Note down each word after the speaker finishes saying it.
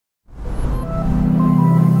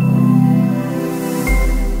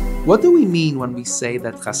What do we mean when we say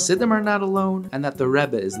that Hasidim are not alone and that the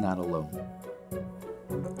Rebbe is not alone?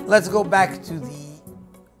 Let's go back to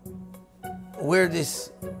where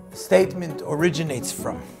this statement originates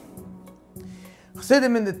from.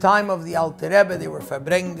 Chassidim in the time of the Alter Rebbe, they were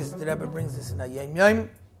farbrengen this. The Rebbe brings this in a Yom Yom,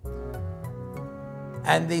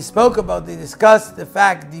 and they discussed the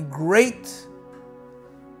fact, the great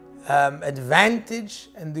advantage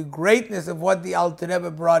and the greatness of what the Alter Rebbe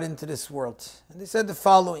brought into this world. And they said the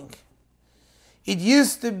following: it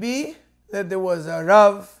used to be that there was a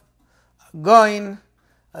Rav, a Goin,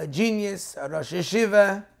 a genius, a Rosh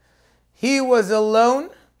Yeshiva. He was alone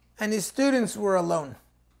and his students were alone.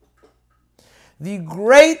 The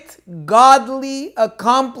great godly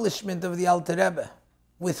accomplishment of the Alter Rebbe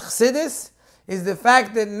with Chassidus is the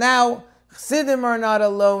fact that now Chassidim are not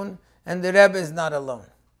alone and the Rebbe is not alone.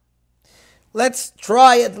 Let's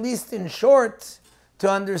try, at least in short, to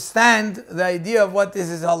understand the idea of what this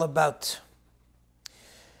is all about.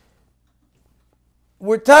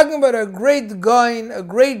 We're talking about a great Goin, a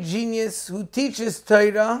great genius who teaches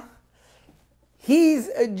Torah. He's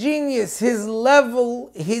a genius. His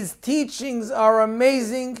level, his teachings are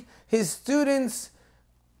amazing. His students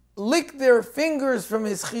lick their fingers from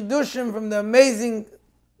his chidushim, from the amazing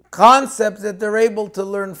concepts that they're able to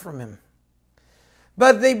learn from him.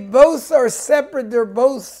 But they both are separate. They're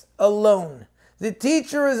both alone. The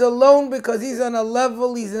teacher is alone because he's on a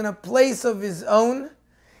level, he's in a place of his own.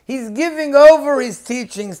 He's giving over his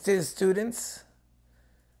teachings to his students.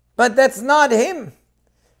 But that's not him.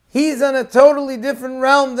 He's on a totally different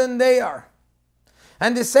realm than they are.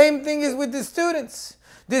 And the same thing is with the students.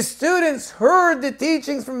 The students heard the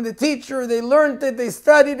teachings from the teacher, they learned it, they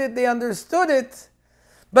studied it, they understood it,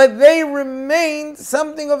 but they remained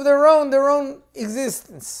something of their own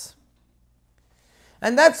existence.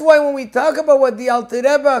 And that's why when we talk about what the Alter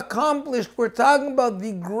Rebbe accomplished, we're talking about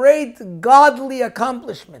the great godly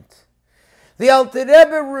accomplishment. The Alter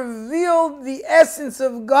Rebbe revealed the essence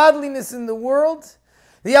of godliness in the world.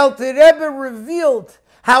 The Alter Rebbe revealed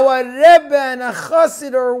how a Rebbe and a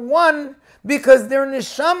Chassid are one because their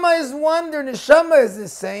neshama is one, their neshama is the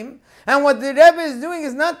same. And what the Rebbe is doing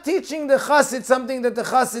is not teaching the Chassid something that the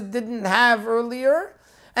Chassid didn't have earlier.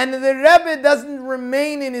 And the Rebbe doesn't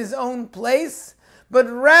remain in his own place, but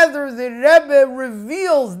rather the Rebbe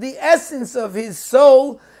reveals the essence of his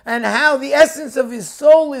soul and how the essence of his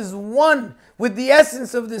soul is one with the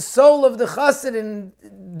essence of the soul of the Chassid, in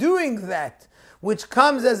doing that, which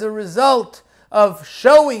comes as a result of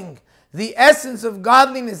showing the essence of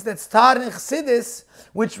godliness that's taught in Chassidus,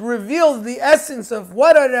 which reveals the essence of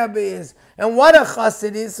what a Rebbe is and what a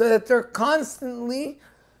Chassid is, so that they're constantly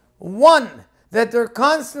one, that they're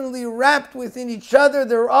constantly wrapped within each other.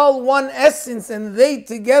 They're all one essence, and they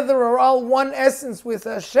together are all one essence with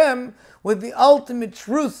Hashem, with the ultimate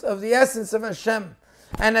truth of the essence of Hashem.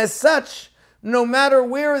 And as such, no matter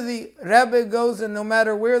where the Rebbe goes and no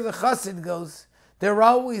matter where the Chassid goes, they're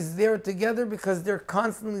always there together because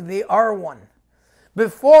they are one.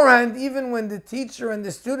 Beforehand, even when the teacher and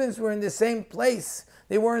the students were in the same place,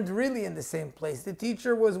 they weren't really in the same place. The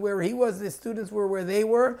teacher was where he was, the students were where they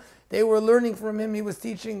were. They were learning from him, he was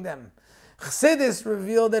teaching them. Chassidus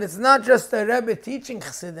revealed that it's not just a Rebbe teaching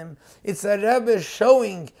Chassidim, it's a Rebbe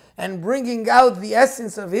showing and bringing out the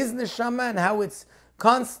essence of his neshama and how it's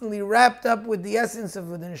constantly wrapped up with the essence of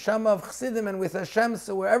the neshama of Chassidim and with Hashem,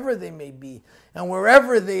 so wherever they may be and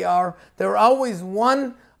wherever they are, they're always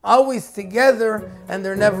one, always together, and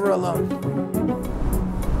they're never alone.